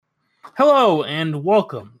Hello and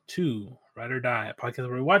welcome to Ride or Die, a podcast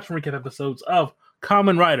where we watch and recap episodes of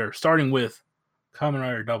Kamen Rider, starting with Kamen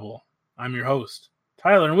Rider Double. I'm your host,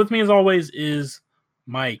 Tyler, and with me as always is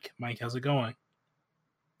Mike. Mike, how's it going?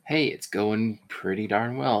 Hey, it's going pretty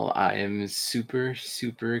darn well. I am super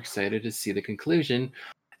excited to see the conclusion.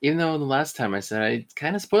 Even though the last time I said I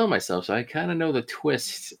kind of spoiled myself, so I kind of know the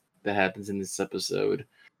twist that happens in this episode.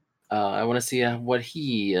 I want to see what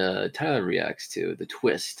Tyler, reacts to the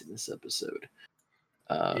twist in this episode.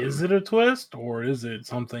 Is it a twist, or is it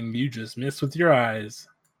something you just missed with your eyes?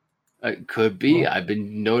 It could be. Well, I've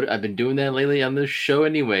been doing that lately on this show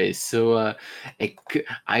anyway. So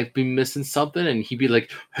I've been missing something, and he'd be like,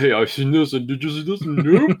 "Hey, I've seen this, and did you see this?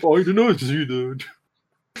 Nope, I did not see that."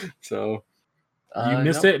 So you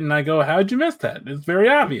missed it, and I go, "How'd you miss that?" It's very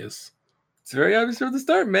obvious. It's very obvious from the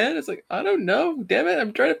start, man. It's like, I don't know. Damn it,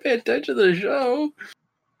 I'm trying to pay attention to the show.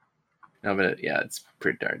 No, but yeah, it's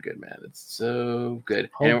pretty darn good, man. It's so good.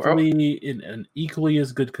 Hopefully, in an equally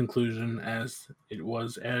as good conclusion as it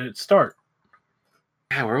was at its start.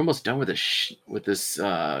 Yeah, we're almost done with this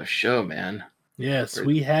show, man. Yes,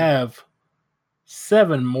 we have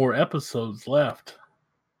 7 more episodes left.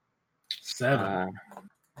 7.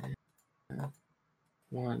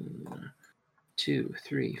 1, 2,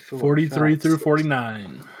 3, 4, 43 5, through 6.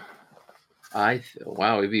 49.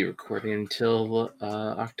 Wow, we'd be recording until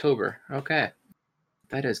October. Okay,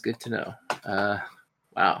 that is good to know.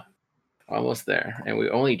 Wow, almost there, and we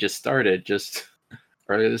only just started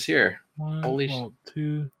earlier this year. 1,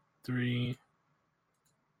 2, 3.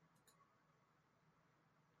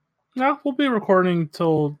 No, we'll be recording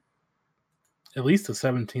till at least the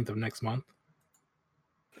 17th of next month.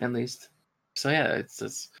 At least. So yeah,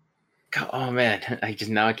 it's oh man, I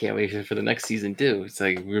can't wait for the next season too. It's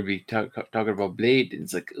like we're gonna be talking about Blade, and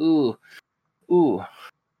it's like ooh.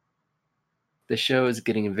 The show is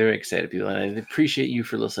getting very excited, people, and I appreciate you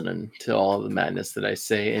for listening to all of the madness that I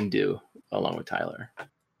say and do along with Tyler.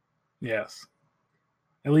 Yes.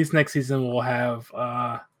 At least next season we'll have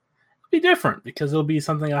it'll be different because it'll be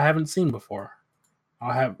something I haven't seen before.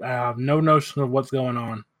 I have no notion of what's going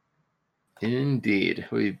on. Indeed.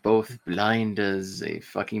 We both blind as a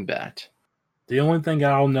fucking bat. The only thing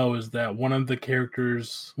I'll know is that one of the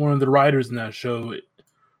writers in that show,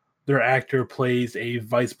 their actor plays a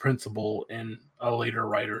vice principal in a later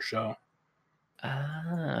writer show.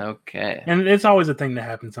 Ah, okay. And it's always a thing that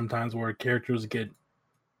happens sometimes where characters get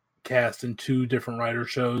cast in 2 different writer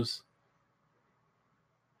shows.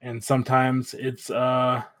 And sometimes it's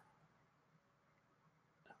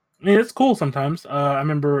it's cool sometimes. I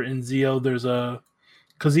remember in Zio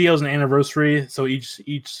because Zio's an anniversary, so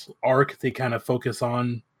each arc they kind of focus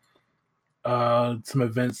on some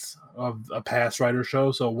events of a past writer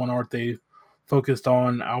show. So one arc they focused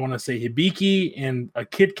on, I want to say Hibiki and a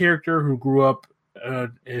kid character who grew up,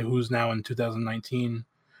 who's now in 2019.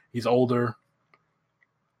 He's older.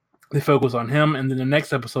 They focus on him, and then the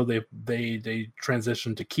next episode they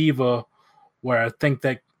transition to Kiva, where I think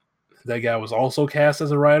that guy was also cast as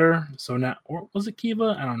a writer. So now, or was it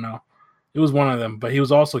Kiva? I don't know. It was one of them, but he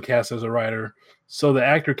was also cast as a writer. So the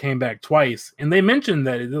actor came back twice, and they mentioned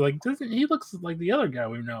that they're like, he looks like the other guy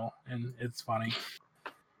we know, and it's funny.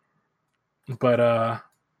 But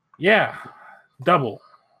yeah, double.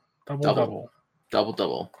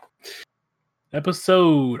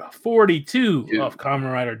 Episode 42 of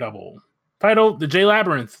Kamen Rider Double, titled "The J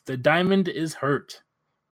Labyrinth: The Diamond is Hurt."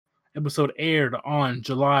 Episode aired on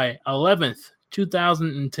July 11th,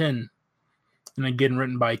 2010, and again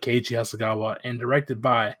written by Keiichi Hasegawa and directed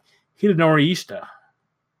by Hidenori Ishida.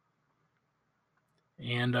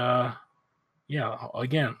 And yeah,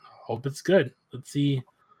 again, hope it's good. Let's see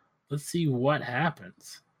what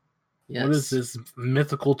happens. Yes. What is this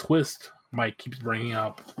mythical twist Mike keeps bringing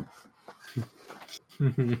up? I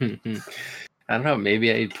don't know. Maybe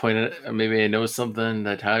I know something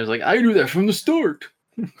that Tyler's like, I knew that from the start.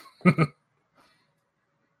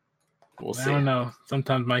 We'll see. I don't know.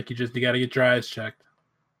 Sometimes, Mike, you got to get your eyes checked.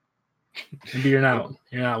 Maybe you're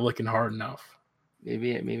not looking hard enough.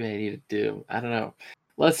 Maybe I need to do. I don't know.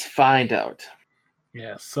 Let's find out.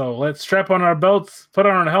 Yeah. So let's strap on our belts, put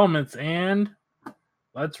on our helmets, and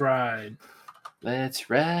let's ride.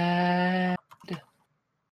 Let's ride.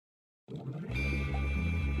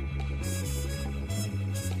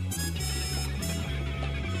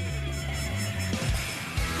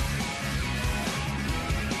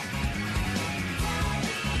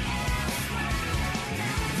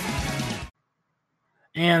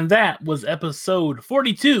 And that was episode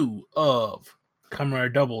 42 of Kamen Rider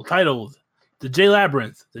Double, titled "The J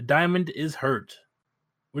Labyrinth: The Diamond is Hurt."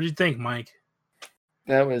 What do you think, Mike?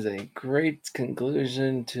 That was a great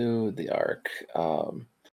conclusion to the arc.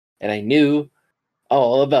 And I knew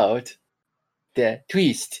all about the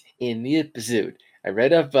twist in the episode. I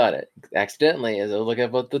read up on it accidentally as I was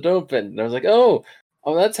looking up the dope, and I was like, oh,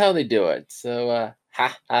 that's how they do it. So,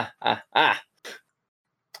 ha, ha, ha, ha.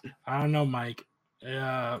 I don't know, Mike.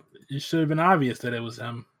 It should have been obvious that it was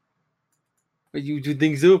him. But you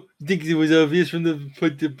think so? You think it was obvious from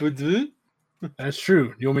the... That's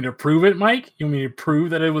true. You want me to prove it, Mike? You want me to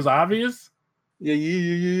prove that it was obvious?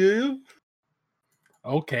 Yeah.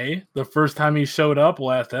 Okay. The first time he showed up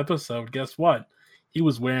last episode, guess what? He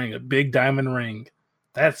was wearing a big diamond ring.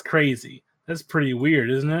 That's crazy. That's pretty weird,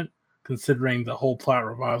 isn't it? Considering the whole plot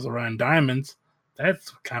revolves around diamonds. That's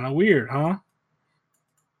kind of weird, huh?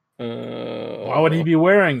 Why would he be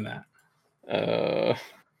wearing that?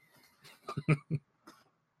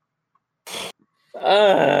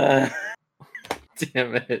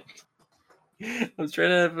 Damn it. I was trying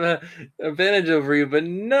to have an advantage over you, but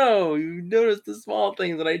no, you notice the small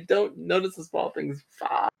things, and I don't notice the small things.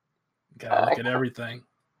 Gotta look at everything.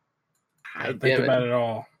 Gotta think about it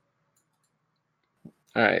all.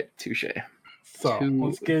 All right, touche. So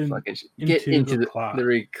let's get into the plot. The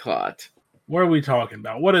reclot. What are we talking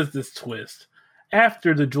about? What is this twist?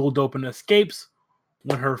 After the Jewel Dopin escapes,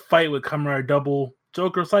 when her fight with Kamen Double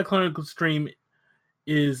Joker Cyclone Extreme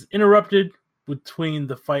is interrupted between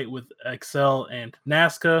the fight with Excel and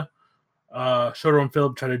Nazca, Shotaro and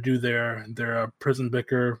Philip try to do their prison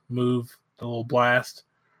bicker move, the little blast,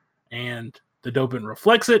 and the Dopin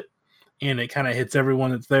reflects it, and it kind of hits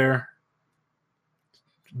everyone that's there,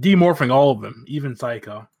 demorphing all of them, even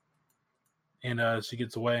Psycho, and she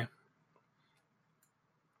gets away.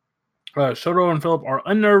 Shotaro and Philip are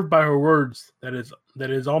unnerved by her words that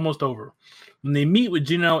is almost over. When they meet with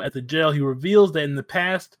Gino at the jail, he reveals that in the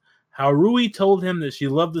past, how Rui told him that she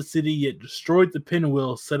loved the city yet destroyed the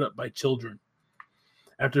pinwheel set up by children.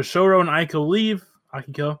 After Shotaro and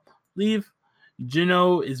Akiko leave,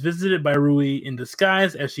 Gino is visited by Rui in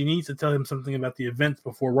disguise as she needs to tell him something about the events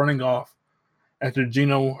before running off after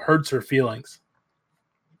Gino hurts her feelings.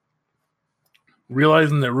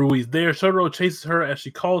 Realizing that Rui's there, Shotaro chases her as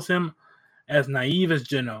she calls him as naive as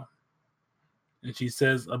Gino. And she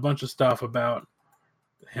says a bunch of stuff about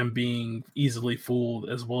him being easily fooled,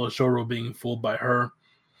 as well as Shotaro being fooled by her.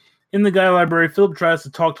 In the Guy Library, Philip tries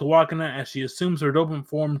to talk to Wakana as she assumes her Dopin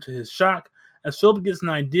form to his shock. As Philip gets an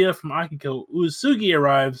idea from Akiko, Uesugi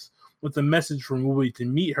arrives with a message from Rui to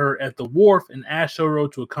meet her at the wharf and ask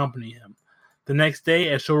Shotaro to accompany him. The next day,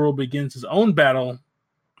 as Philip begins his own battle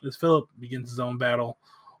with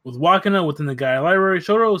Wakana within the Gaia Library,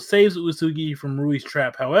 Shotaro saves Uesugi from Rui's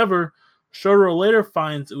trap. However, Shotaro later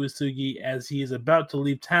finds Uesugi as he is about to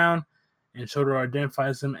leave town, and Shotaro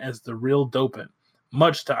identifies him as the real Dopin,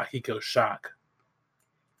 much to Akiko's shock.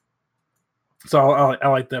 So I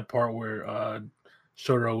like that part where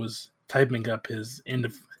Shotaro was typing up his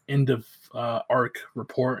end of arc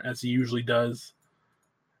report as he usually does,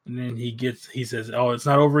 and then he says, "Oh, it's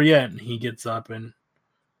not over yet." And he gets up and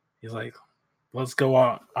he's like, "Let's go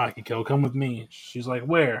out, Akiko. Come with me." She's like,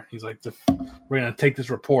 "Where?" He's like, "We're gonna take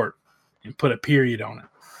this report and put a period on it."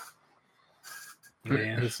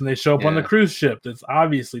 And they show up on the cruise ship. That's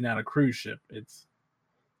obviously not a cruise ship. It's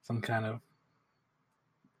some kind of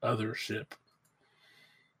other ship.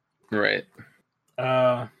 Right.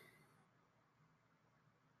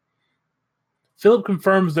 Philip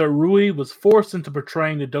confirms that Rui was forced into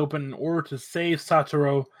betraying the Dopin in order to save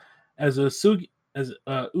Satoru as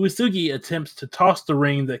Uesugi attempts to toss the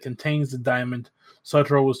ring that contains the diamond.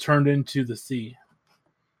 Satoru was turned into the sea.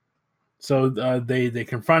 So they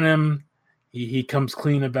confront him. He comes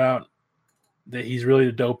clean about that he's really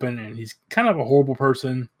the Dopin and he's kind of a horrible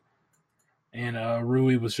person. And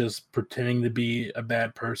Rui was just pretending to be a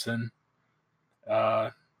bad person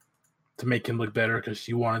to make him look better because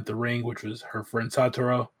she wanted the ring, which was her friend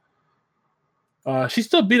Satoru. She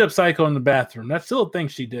still beat up Psycho in the bathroom. That's still a thing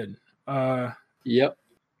she did. Yep.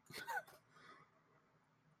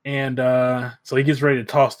 And so he gets ready to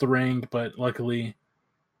toss the ring, but luckily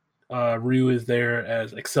Ryu is there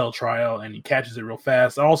as Excel trial, and he catches it real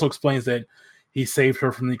fast. It also explains that he saved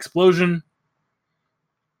her from the explosion.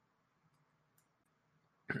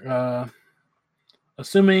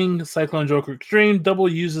 Assuming Cyclone Joker Extreme, Double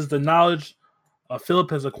uses the knowledge Philip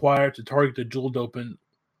has acquired to target the Jewel Dopin's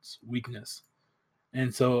weakness.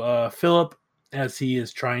 And so Philip, as he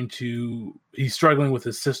is he's struggling with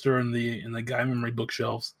his sister in the Guy memory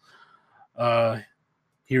bookshelves.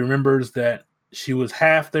 He remembers that she was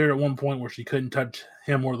half there at one point where she couldn't touch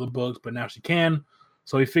him or the books, but now she can.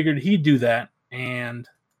 So he figured he'd do that, and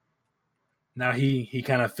Now he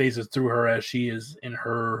kind of phases through her as she is in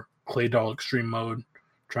her Clay Doll Extreme mode,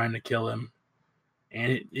 trying to kill him.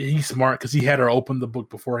 And he's smart because he had her open the book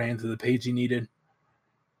beforehand to the page he needed.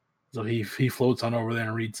 So he floats on over there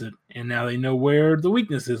and reads it. And now they know where the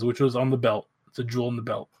weakness is, which was on the belt. It's a jewel in the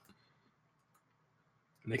belt.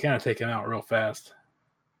 And they kind of take him out real fast.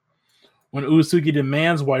 When Uesugi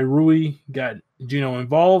demands why Rui got Gino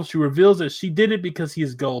involved, she reveals that she did it because he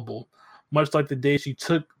is gullible, much like the day she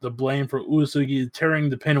took the blame for Uesugi tearing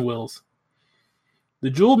the pinwheels. The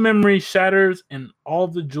jewel memory shatters, and all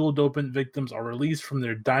of the jewel dopant victims are released from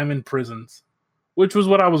their diamond prisons, which was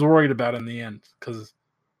what I was worried about in the end, because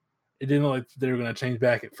it didn't look like they were going to change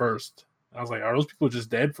back at first. I was like, are those people just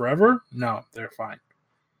dead forever? No, they're fine.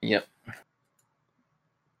 Yep.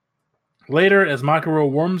 Later, as Makiro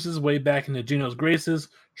worms his way back into Gino's graces,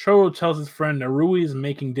 Shoro tells his friend that Rui is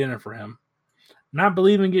making dinner for him. Not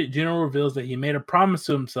believing it, Gino reveals that he made a promise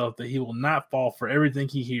to himself that he will not fall for everything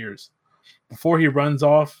he hears, before he runs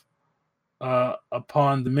off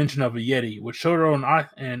upon the mention of a Yeti, which Shoro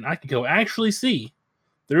and Akiko actually see.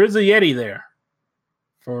 There is a Yeti there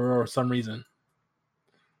for some reason.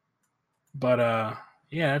 But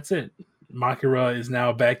yeah, that's it. Makira is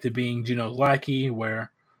now back to being Gino's lackey,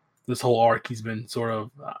 where this whole arc he's been sort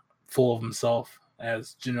of full of himself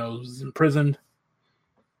as Gino's imprisoned.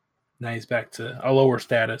 Now he's back to a lower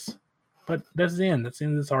status. But that's the end. That's the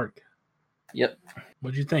end of this arc. Yep.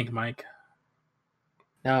 What'd you think, Mike?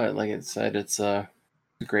 No, like I said, it's a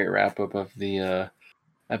great wrap up of the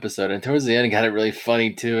episode. And towards the end, it got it really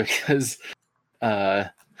funny too, because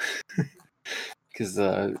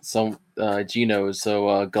Gino is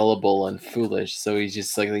so gullible and foolish. So he's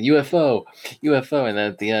just like the UFO, and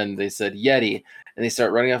then at the end they said Yeti, and they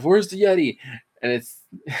start running off. Where's the Yeti? And it's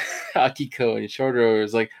Akiko and Shoro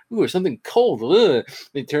is like, ooh, there's something cold. Ugh.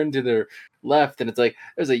 They turn to their left, and it's like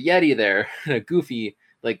there's a Yeti there, and a goofy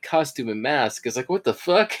like costume and mask. It's like, what the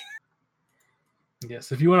fuck?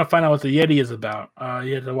 Yes, if you want to find out what the Yeti is about,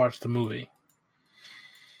 you have to watch the movie.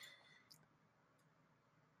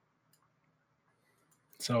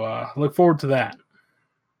 So look forward to that.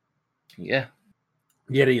 Yeah.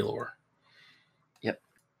 Yeti lore. Yep.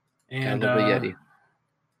 And Yeti.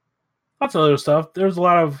 Lots of other stuff. There's a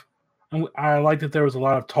lot of... I like that there was a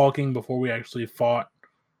lot of talking before we actually fought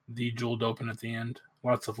the Jewel Dopant at the end.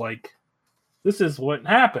 Lots of like, this is what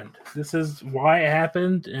happened. This is why it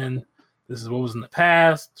happened, and this is what was in the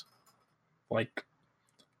past. Like,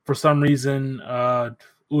 for some reason,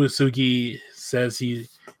 Uesugi says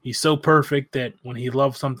he's so perfect that when he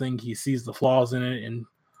loves something, he sees the flaws in it and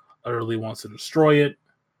utterly wants to destroy it,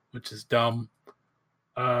 which is dumb.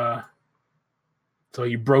 So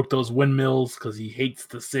he broke those windmills because he hates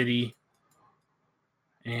the city.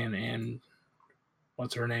 And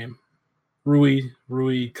what's her name?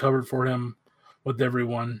 Rui covered for him with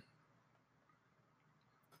everyone.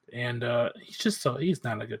 And he's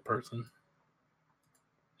not a good person.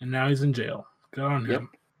 And now he's in jail. Good on him.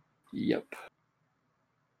 Yep.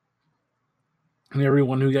 And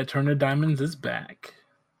everyone who got turned to diamonds is back.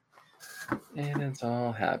 And it's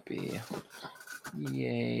all happy.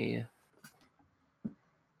 Yay.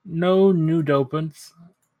 No new dopants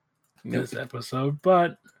this episode,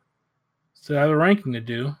 but so I have a ranking to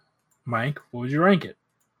do. Mike, what would you rank it?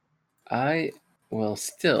 I will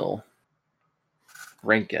still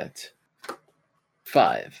rank it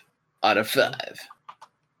 5 out of 5.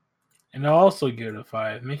 And I'll also give it a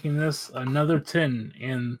 5, making this another 10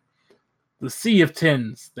 in the sea of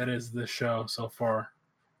 10s that is this show so far.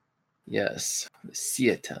 Yes, the sea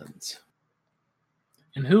of 10s.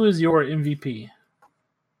 And who is your MVP?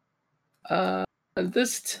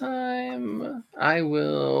 This time I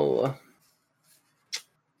will...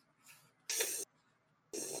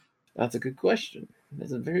 That's a good question.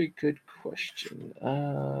 That's a very good question.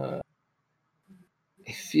 I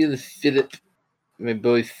feel Philip, my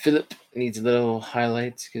boy Philip, needs a little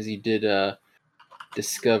highlights because he did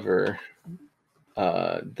discover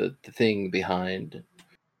the thing behind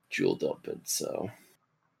Jewel Dopant. So,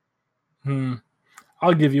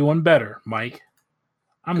 I'll give you one better, Mike.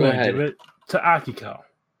 I'm going to give it to Akiko,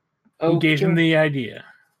 who gave him the idea.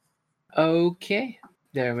 Okay,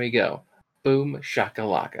 there we go. Boom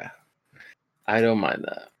shakalaka. I don't mind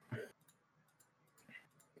that.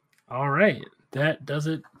 All right, that does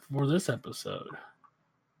it for this episode.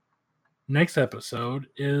 Next episode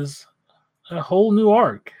is a whole new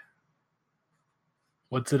arc.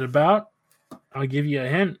 What's it about? I'll give you a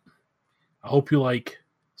hint. I hope you like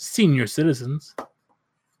senior citizens.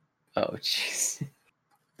 Oh, jeez.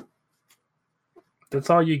 That's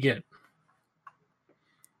all you get.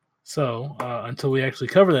 So, until we actually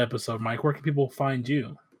cover the episode, Mike, where can people find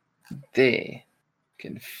you? They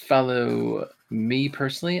can follow me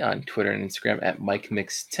personally on Twitter and Instagram at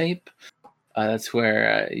MikeMixtape. That's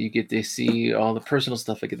where you get to see all the personal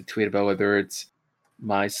stuff I get to tweet about, whether it's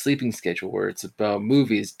my sleeping schedule, where it's about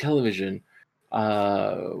movies, television,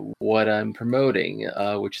 what I'm promoting,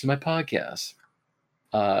 which is my podcast.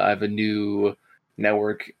 I have a new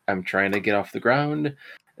network I'm trying to get off the ground.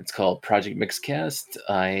 It's called Project Mixcast.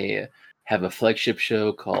 I have a flagship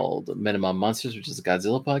show called Minimum Monsters, which is a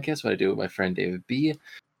Godzilla podcast, what I do with my friend David B.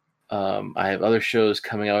 I have other shows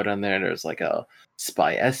coming out on there. There's like a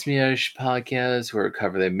Spy Espionage podcast where we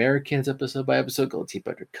cover the Americans episode by episode, called Deep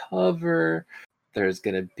Undercover. There's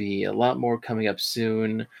going to be a lot more coming up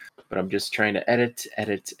soon, but I'm just trying to edit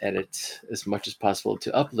as much as possible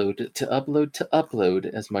to upload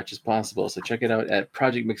as much as possible. So check it out at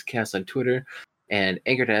Project Mixcast on Twitter and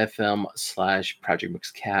anchor.fm/Project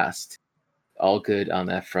Mixcast. All good on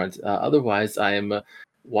that front. Otherwise, I am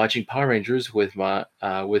watching Power Rangers with my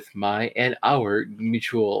and our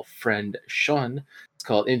mutual friend Sean. It's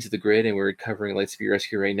called Into the Grid, and we're covering Lightspeed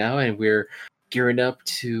Rescue right now, and we're gearing up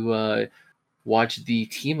to watch the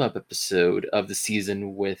team-up episode of the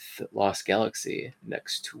season with Lost Galaxy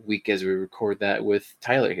next week as we record that with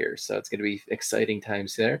Tyler here. So it's going to be exciting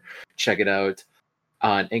times there. Check it out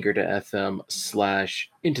on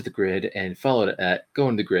anchor.fm/Into the Grid and follow it at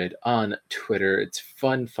Going the Grid on Twitter. It's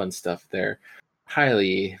fun stuff there.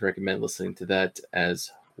 Highly recommend listening to that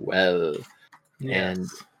as well. Yes. And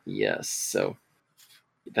yes, so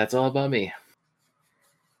that's all about me.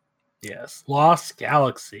 Yes, Lost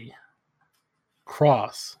Galaxy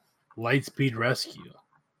Cross Lightspeed Rescue.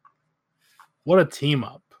 What a team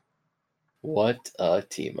up. What a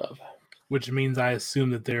team up. Which means I assume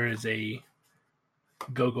that there is a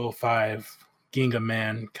Go-Go 5 Ginga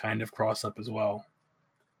Man kind of cross up as well.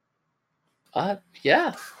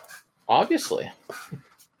 Yeah. Obviously.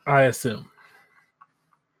 I assume.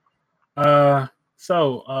 For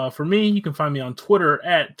me, you can find me on Twitter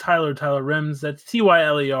at Tyler Rims. That's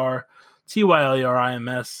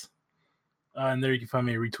TYLER_TYLERIMS. And there you can find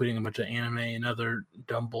me retweeting a bunch of anime and other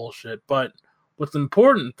dumb bullshit. But what's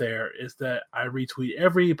important there is that I retweet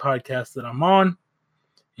every podcast that I'm on,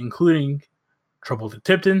 including Trouble to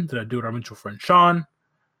Tipton that I do with our mutual friend Sean,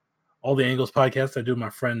 all the Angles podcasts I do with my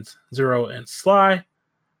friends Zero and Sly,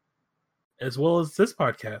 as well as this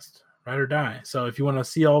podcast, Ride or Die. So if you want to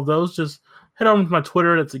see all of those, just head on to my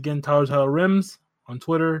Twitter. That's again Tyler Rims on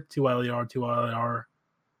Twitter,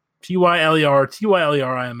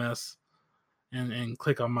 TYLER_TYLERIMS, and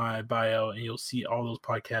click on my bio, and you'll see all those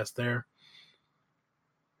podcasts there.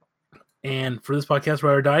 And for this podcast,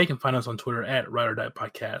 Ride or Die, you can find us on Twitter at Ride or Die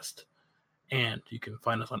Podcast. And you can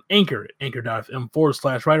find us on Anchor at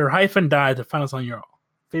anchor.fm/Ride-Die to find us on your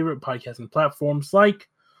favorite podcasting platforms like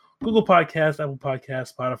Google Podcasts, Apple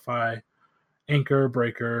Podcasts, Spotify, Anchor,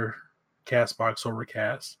 Breaker, CastBox,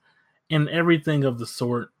 Overcast, and everything of the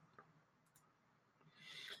sort.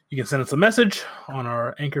 You can send us a message on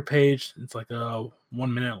our Anchor page. It's like a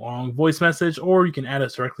 1 minute long voice message, or you can add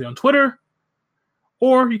us directly on Twitter,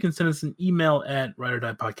 or you can send us an email at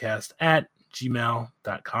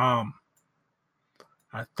rideordiepodcast@gmail.com.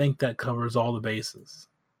 I think that covers all the bases.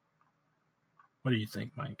 What do you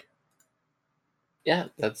think, Mike? Yeah,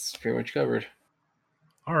 that's pretty much covered.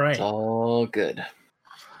 All right. It's all good.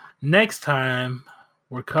 Next time,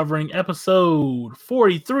 we're covering episode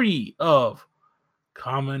 43 of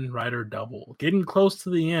Kamen Rider Double. Getting close to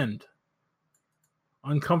the end.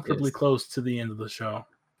 Uncomfortably close to the end of the show.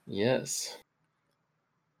 Yes.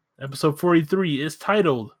 Episode 43 is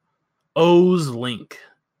titled O's Link,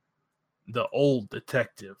 the Old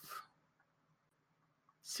Detective.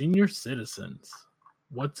 Senior Citizens.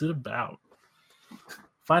 What's it about?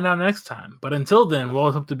 Find out next time. But until then,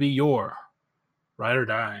 we'll hope to be your Ride or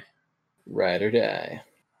Die. Ride or Die.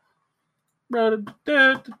 Ride or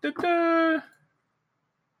die.